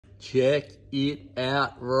Check it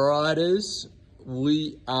out, riders.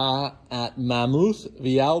 We are at Mammoth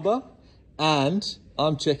Villalba, and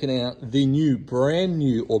I'm checking out the brand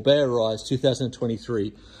new Orbea Rise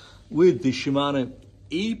 2023 with the Shimano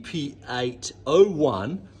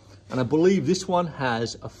EP801, and I believe this one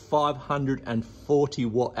has a 540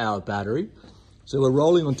 watt-hour battery. So we're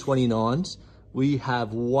rolling on 29s. We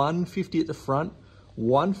have 150 at the front,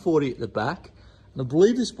 140 at the back. And I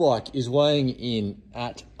believe this bike is weighing in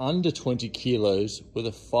at under 20 kilos with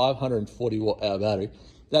a 540 watt-hour battery.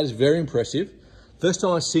 That is very impressive. First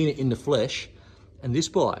time I've seen it in the flesh, and this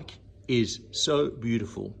bike is so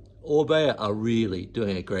beautiful. Orbea are really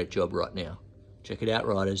doing a great job right now. Check it out,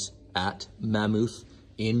 riders, at Mammoth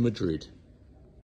in Madrid.